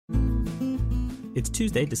It's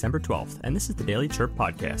Tuesday, December 12th, and this is the Daily Chirp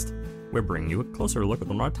Podcast. We're bringing you a closer look at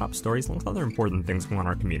one of our top stories along with other important things going on in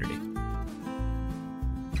our community.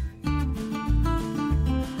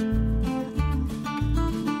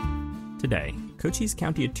 Today, Cochise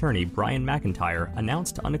County Attorney Brian McIntyre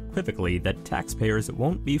announced unequivocally that taxpayers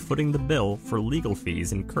won't be footing the bill for legal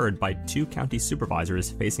fees incurred by two county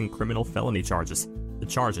supervisors facing criminal felony charges. The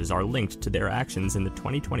charges are linked to their actions in the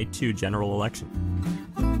 2022 general election.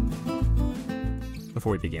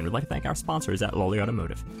 Before we begin, we'd like to thank our sponsors at Lolly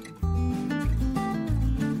Automotive.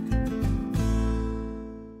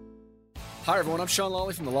 Hi everyone, I'm Sean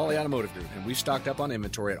Lawley from the Lawley Automotive Group, and we've stocked up on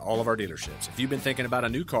inventory at all of our dealerships. If you've been thinking about a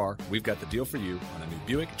new car, we've got the deal for you on a new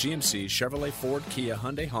Buick, GMC, Chevrolet, Ford, Kia,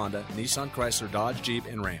 Hyundai, Honda, Nissan, Chrysler, Dodge, Jeep,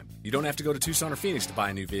 and Ram. You don't have to go to Tucson or Phoenix to buy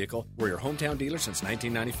a new vehicle. We're your hometown dealer since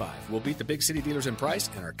 1995. We'll beat the big city dealers in price,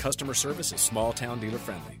 and our customer service is small town dealer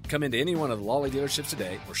friendly. Come into any one of the Lawley dealerships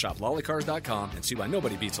today or shop lawleycars.com and see why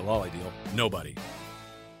nobody beats a Lawley deal. Nobody.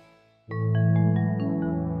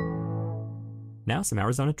 Now some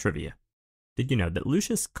Arizona trivia. Did you know that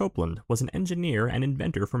Lucius Copeland was an engineer and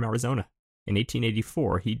inventor from Arizona? In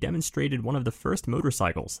 1884, he demonstrated one of the first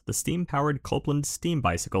motorcycles, the steam-powered Copeland steam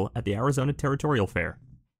bicycle, at the Arizona Territorial Fair.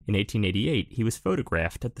 In 1888, he was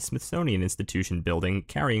photographed at the Smithsonian Institution building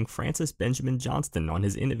carrying Francis Benjamin Johnston on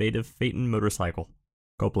his innovative Phaeton motorcycle.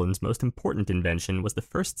 Copeland's most important invention was the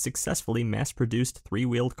first successfully mass-produced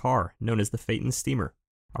three-wheeled car, known as the Phaeton Steamer.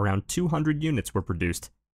 Around 200 units were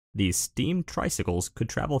produced. These steam tricycles could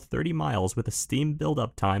travel 30 miles with a steam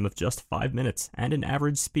build-up time of just 5 minutes and an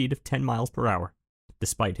average speed of 10 miles per hour.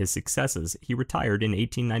 Despite his successes, he retired in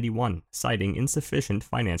 1891, citing insufficient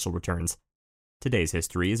financial returns. Today's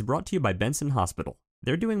history is brought to you by Benson Hospital.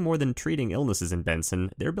 They're doing more than treating illnesses in Benson,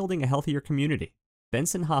 they're building a healthier community.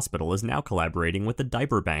 Benson Hospital is now collaborating with the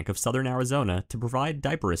Diaper Bank of Southern Arizona to provide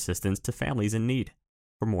diaper assistance to families in need.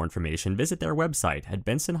 For more information, visit their website at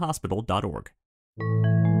bensonhospital.org.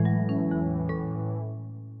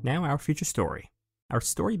 Now our feature story. Our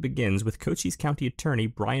story begins with Cochise County Attorney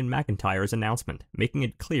Brian McIntyre's announcement, making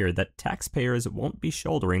it clear that taxpayers won't be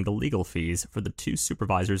shouldering the legal fees for the two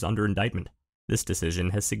supervisors under indictment. This decision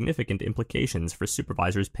has significant implications for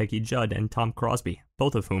Supervisors Peggy Judd and Tom Crosby,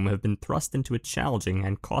 both of whom have been thrust into a challenging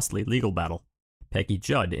and costly legal battle. Peggy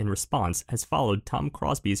Judd, in response, has followed Tom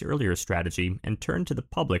Crosby's earlier strategy and turned to the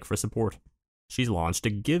public for support. She's launched a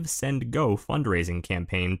Give, Send, Go fundraising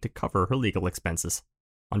campaign to cover her legal expenses.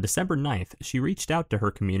 On December 9th, she reached out to her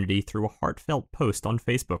community through a heartfelt post on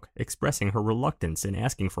Facebook, expressing her reluctance in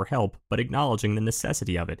asking for help, but acknowledging the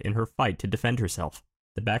necessity of it in her fight to defend herself.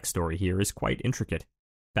 The backstory here is quite intricate.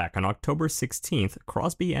 Back on October 16th,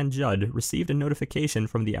 Crosby and Judd received a notification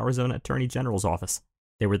from the Arizona Attorney General's office.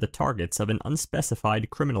 They were the targets of an unspecified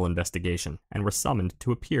criminal investigation and were summoned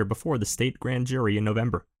to appear before the state grand jury in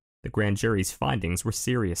November. The grand jury's findings were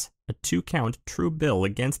serious. A 2-count true bill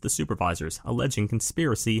against the supervisors, alleging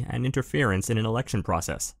conspiracy and interference in an election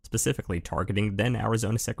process, specifically targeting then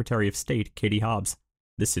Arizona Secretary of State Katie Hobbs.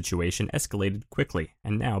 This situation escalated quickly,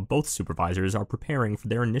 and now both supervisors are preparing for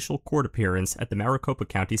their initial court appearance at the Maricopa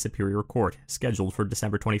County Superior Court, scheduled for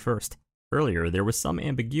December 21st. Earlier, there was some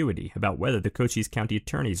ambiguity about whether the Cochise County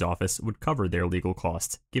Attorney's Office would cover their legal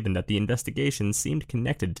costs, given that the investigation seemed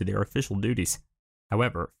connected to their official duties.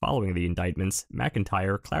 However, following the indictments,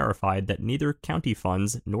 McIntyre clarified that neither county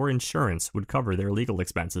funds nor insurance would cover their legal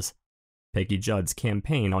expenses. Peggy Judd's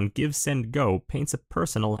campaign on Give, Send, Go paints a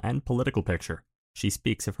personal and political picture. She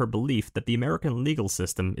speaks of her belief that the American legal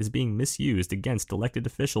system is being misused against elected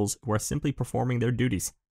officials who are simply performing their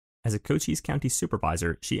duties. As a Cochise County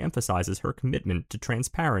supervisor, she emphasizes her commitment to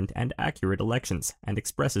transparent and accurate elections and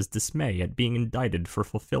expresses dismay at being indicted for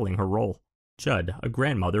fulfilling her role. Judd, a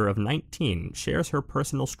grandmother of 19, shares her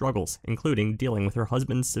personal struggles, including dealing with her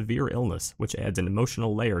husband's severe illness, which adds an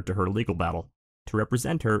emotional layer to her legal battle. To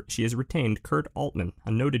represent her, she has retained Kurt Altman,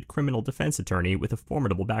 a noted criminal defense attorney with a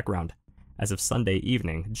formidable background. As of Sunday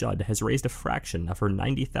evening, Judd has raised a fraction of her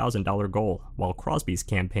 $90,000 goal, while Crosby's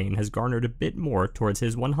campaign has garnered a bit more towards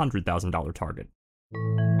his $100,000 target.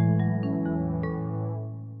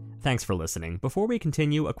 Thanks for listening. Before we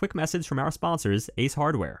continue, a quick message from our sponsors, Ace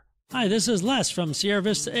Hardware. Hi, this is Les from Sierra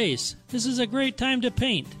Vista Ace. This is a great time to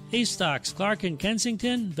paint. Ace stocks Clark &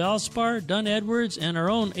 Kensington, Valspar, Dunn Edwards, and our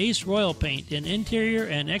own Ace Royal Paint in interior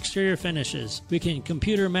and exterior finishes. We can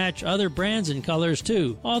computer match other brands and colors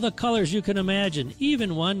too. All the colors you can imagine,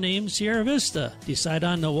 even one named Sierra Vista. Decide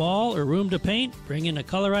on the wall or room to paint, bring in a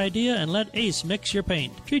color idea, and let Ace mix your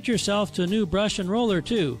paint. Treat yourself to a new brush and roller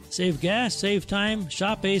too. Save gas, save time,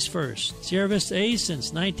 shop Ace first. Sierra Vista Ace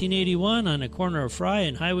since 1981 on the corner of Fry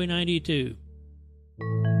and Highway 92.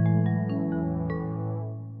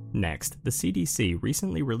 next, the CDC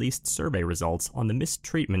recently released survey results on the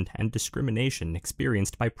mistreatment and discrimination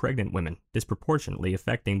experienced by pregnant women, disproportionately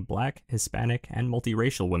affecting Black, Hispanic, and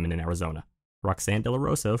multiracial women in Arizona. Roxanne De La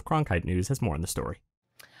Rosa of Cronkite News has more on the story.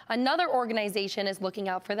 Another organization is looking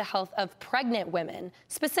out for the health of pregnant women,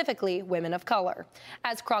 specifically women of color.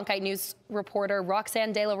 As Cronkite News reporter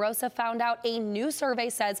Roxanne De La Rosa found out, a new survey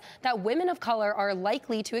says that women of color are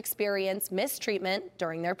likely to experience mistreatment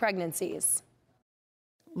during their pregnancies.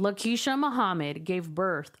 Lakeisha Muhammad gave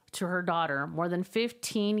birth to her daughter more than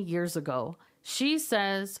 15 years ago. She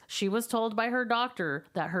says she was told by her doctor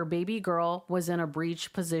that her baby girl was in a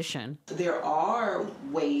breech position. There are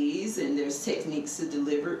ways and there's techniques to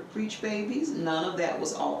deliver breech babies. None of that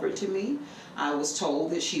was offered to me. I was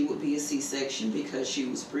told that she would be a C-section because she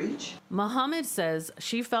was breech. Muhammad says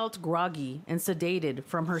she felt groggy and sedated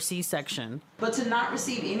from her C-section. But to not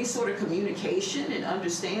receive any sort of communication and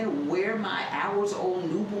understand where my hours-old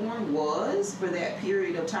newborn was for that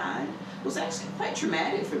period of time was actually quite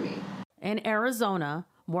traumatic for me. In Arizona,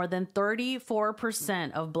 more than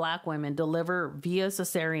 34% of Black women deliver via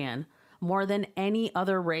cesarean, more than any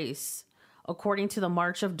other race, according to the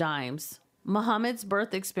March of Dimes. Muhammad's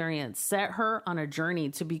birth experience set her on a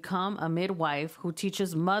journey to become a midwife who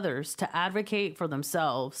teaches mothers to advocate for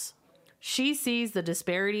themselves. She sees the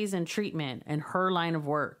disparities in treatment in her line of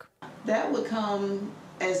work. That would come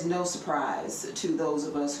as no surprise to those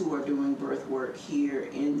of us who are doing birth work here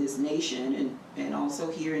in this nation and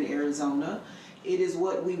also here in Arizona. It is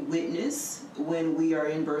what we witness when we are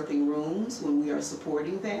in birthing rooms, when we are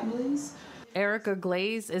supporting families. Erica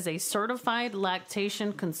Glaze is a certified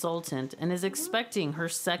lactation consultant and is expecting her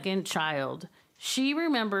second child. She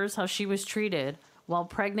remembers how she was treated while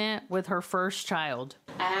pregnant with her first child.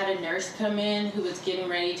 I had a nurse come in who was getting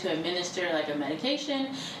ready to administer like a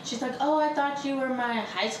medication. She's like, "Oh, I thought you were my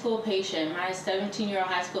high school patient, my 17-year-old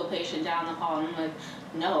high school patient down the hall." And I'm like,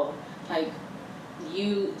 "No, like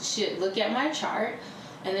you should look at my chart."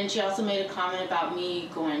 And then she also made a comment about me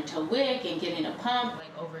going to WIC and getting a pump.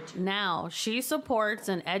 Now she supports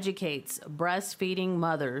and educates breastfeeding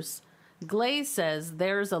mothers. Glaze says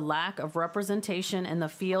there's a lack of representation in the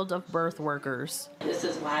field of birth workers. This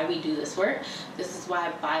is why we do this work. This is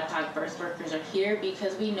why BIPOC birth workers are here,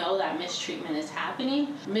 because we know that mistreatment is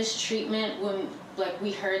happening. Mistreatment, when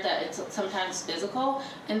we heard that it's sometimes physical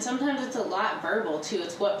and sometimes it's a lot verbal too.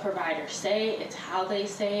 It's what providers say, it's how they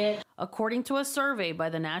say it. According to a survey by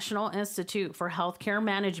the National Institute for Healthcare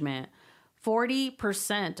Management,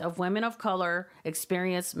 40% of women of color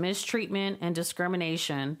experience mistreatment and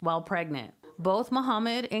discrimination while pregnant. Both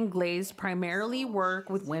Muhammad and Glaze primarily work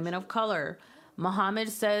with women of color. Muhammad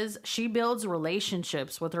says she builds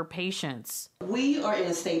relationships with her patients. We are in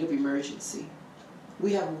a state of emergency.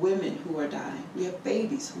 We have women who are dying. We have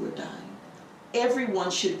babies who are dying. Everyone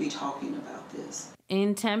should be talking about this.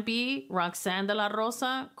 In Tempe, Roxanne De La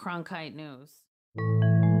Rosa, Cronkite News.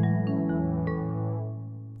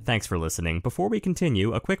 Thanks for listening. Before we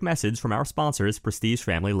continue, a quick message from our sponsors, Prestige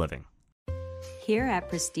Family Living. Here at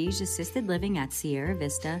Prestige Assisted Living at Sierra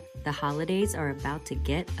Vista, the holidays are about to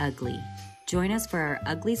get ugly. Join us for our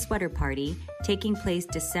Ugly Sweater Party, taking place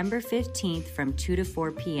December 15th from 2 to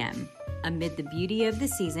 4 p.m. Amid the beauty of the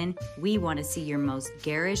season, we want to see your most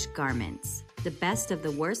garish garments. The best of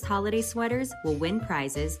the worst holiday sweaters will win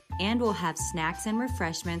prizes, and we'll have snacks and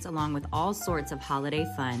refreshments along with all sorts of holiday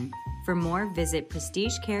fun. For more, visit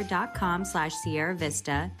prestigecare.com/Sierra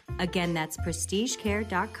Vista. Again, that's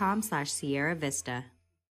prestigecare.com/Sierra Vista.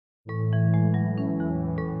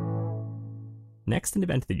 Next, an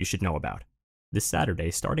event that you should know about. This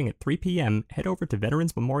Saturday, starting at 3 p.m., head over to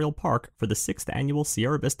Veterans Memorial Park for the 6th Annual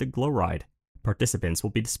Sierra Vista Glow Ride. Participants will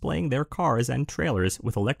be displaying their cars and trailers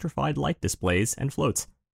with electrified light displays and floats.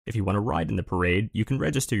 If you want to ride in the parade, you can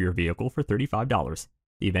register your vehicle for $35.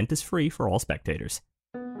 The event is free for all spectators.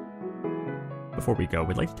 Before we go,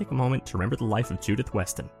 we'd like to take a moment to remember the life of Judith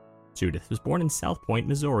Weston. Judith was born in South Point,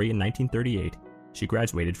 Missouri in 1938. She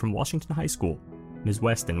graduated from Washington High School. Ms.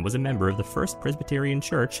 Weston was a member of the First Presbyterian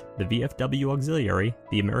Church, the VFW Auxiliary,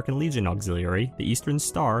 the American Legion Auxiliary, the Eastern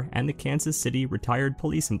Star, and the Kansas City Retired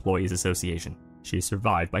Police Employees Association. She is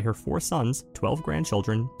survived by her 4 sons, 12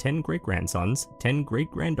 grandchildren, 10 great-grandsons, 10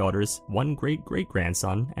 great-granddaughters, 1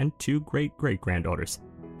 great-great-grandson, and 2 great-great-granddaughters.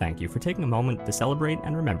 Thank you for taking a moment to celebrate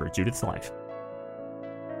and remember Judith's life.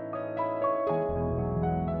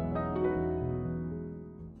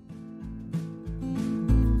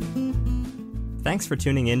 Thanks for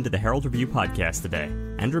tuning in to the Herald Review podcast today.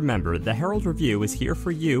 And remember, the Herald Review is here for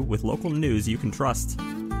you with local news you can trust.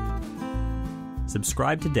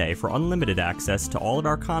 Subscribe today for unlimited access to all of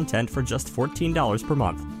our content for just $14 per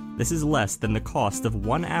month. This is less than the cost of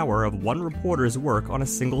 1 hour of one reporter's work on a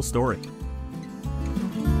single story.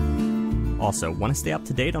 Also, want to stay up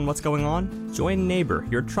to date on what's going on? Join Neighbor,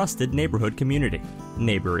 your trusted neighborhood community.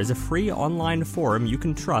 Neighbor is a free online forum you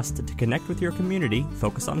can trust to connect with your community,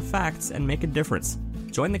 focus on facts, and make a difference.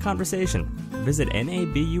 Join the conversation. Visit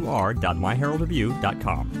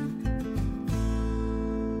nabur.myheraldreview.com.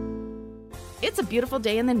 It's a beautiful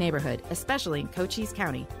day in the neighborhood, especially in Cochise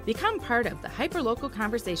County. Become part of the hyperlocal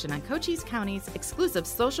conversation on Cochise County's exclusive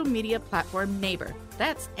social media platform, Neighbor.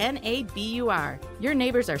 That's NABUR. Your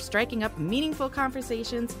neighbors are striking up meaningful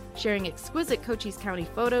conversations, sharing exquisite Cochise County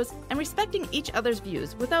photos, and respecting each other's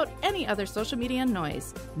views without any other social media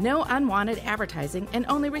noise. No unwanted advertising and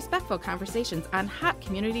only respectful conversations on hot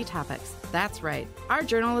community topics. That's right. Our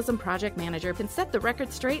journalism project manager can set the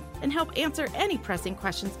record straight and help answer any pressing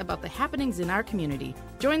questions about the happenings in our community.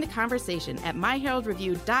 Join the conversation at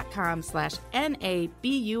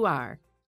myheraldreview.com/NABUR.